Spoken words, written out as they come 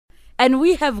And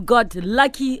we have got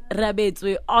Lucky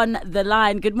Rabetswe on the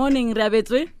line. Good morning,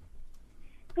 Rabetswe.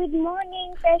 Good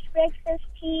morning, Fresh Breakfast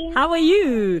team. How are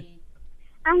you?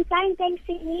 I'm fine, thanks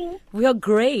to you. We are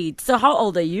great. So how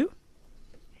old are you?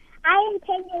 I am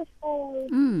 10 years old.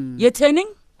 You're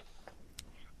turning?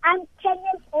 I'm 10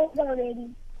 years old already.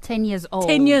 10 years old.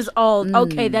 10 years old.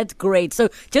 Okay, that's great. So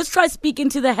just try speaking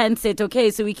to the handset,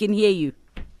 okay, so we can hear you.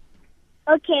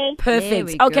 Okay. Perfect.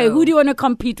 we Okay, go. who do you want to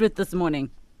compete with this morning?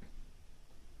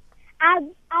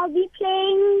 I'll be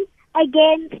playing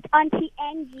against Auntie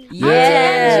Angie.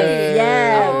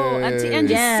 Yeah. Oh, Auntie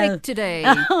Angie's Yeah. sick today.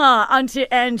 Auntie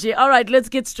Angie. All right, let's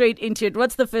get straight into it.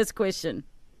 What's the first question?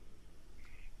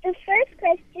 The first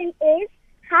question is,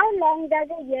 how long does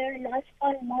a year last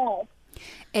on Mars?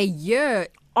 A year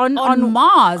On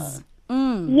Mars.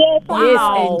 Yes, Yes,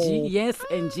 Wow. Angie. Yes,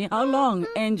 Angie. How long,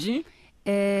 Angie?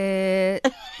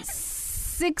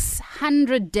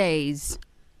 600 days.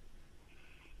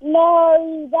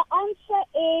 No, the answer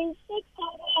is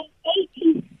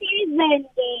 687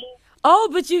 days. Oh,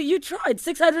 but you tried.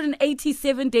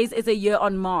 687 days is a year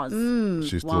on Mars.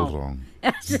 She's still wrong.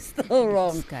 She's still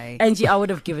wrong. Okay. Angie, I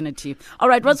would have given it to you. All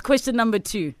right, what's question number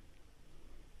 2?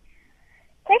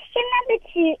 Question number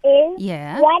 2 is,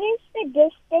 Yeah. what is the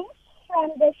distance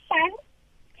from the sun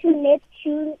to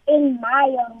Neptune in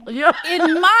miles? Yeah.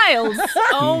 In miles.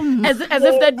 Oh, As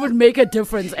if that would make a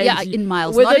difference, Angie. yeah, in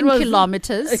miles. Whether Not it in was-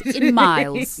 kilometers, in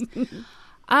miles.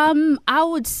 I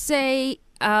would say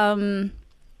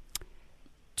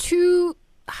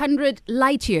 200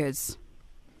 light years.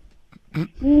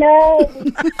 No.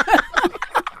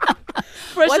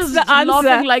 Precious the is answer?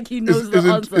 laughing like he knows the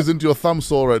answer. Isn't your thumb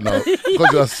sore right now?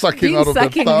 Because you're sucking out of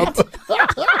sucking the thumb.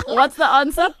 What's the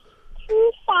answer?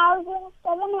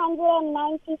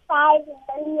 2,795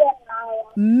 million miles.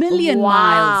 Million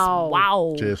Wow. miles.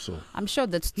 Wow. Jesu. I'm sure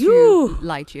that's 2 Phew.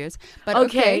 light years. But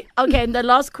Okay. Okay, and the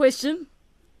last question?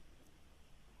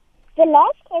 The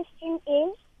last question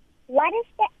is, what is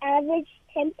the average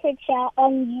temperature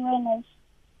on Uranus?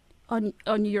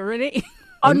 On Uranus.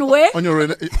 On where? On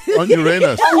Uranus. On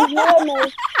Uranus. On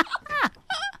Uranus.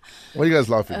 Why are you guys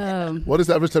laughing? What is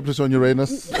the average temperature on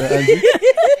Uranus, Angie?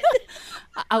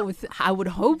 I would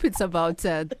hope it's about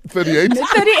 38?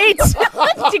 38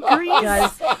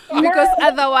 degrees. Because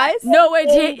otherwise, No,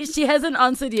 wait, she hasn't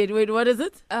answered yet. Wait, what is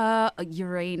it?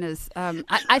 Uranus.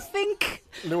 I think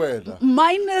Lueda.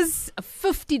 minus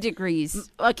 50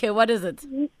 degrees. Okay, what is it?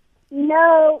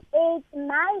 No, it's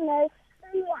minus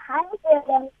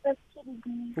 350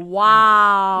 degrees.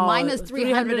 Wow. Minus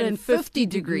 350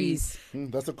 degrees.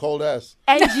 That's a cold ass.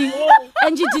 Angie,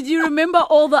 did you remember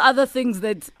all the other things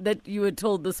that you were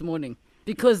told this morning?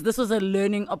 Because this was a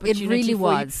learning opportunity really for you.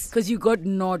 was. Because you got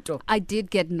Noto. I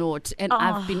did get naught, and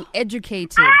I've been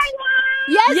educated.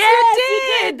 Yes, you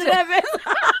did.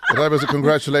 Rebecca,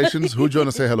 congratulations. Who do you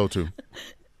want to say hello to? I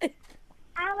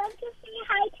want to say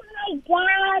hi to my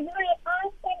dad, my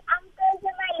aunts and uncles,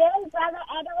 and my little brother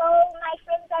at home, my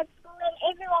friends at school, and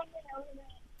everyone who knows me.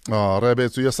 Oh,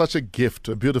 Rebecca, you're such a gift,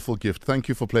 a beautiful gift. Thank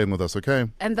you for playing with us, okay?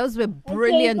 And those were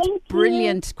brilliant, thank you.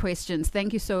 brilliant questions.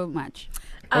 Thank you so much.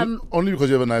 Only because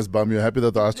you have a nice bum. You're happy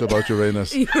that I asked you about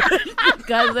Uranus.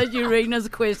 Guys, that Uranus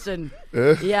question.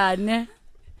 Yeah, ne?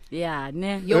 Yeah,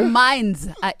 ne? Your minds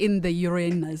are in the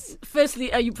Uranus.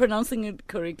 Firstly, are you pronouncing it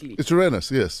correctly? It's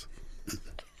Uranus, yes.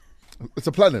 It's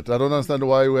a planet. I don't understand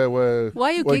why we're Why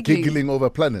are you we're giggling? giggling over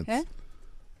planets. Eh?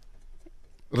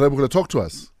 Rebecca, talk to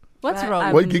us. What's I- wrong?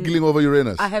 I- Why are you giggling over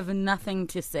Uranus? I have nothing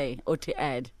to say or to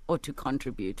add or to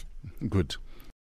contribute. Good.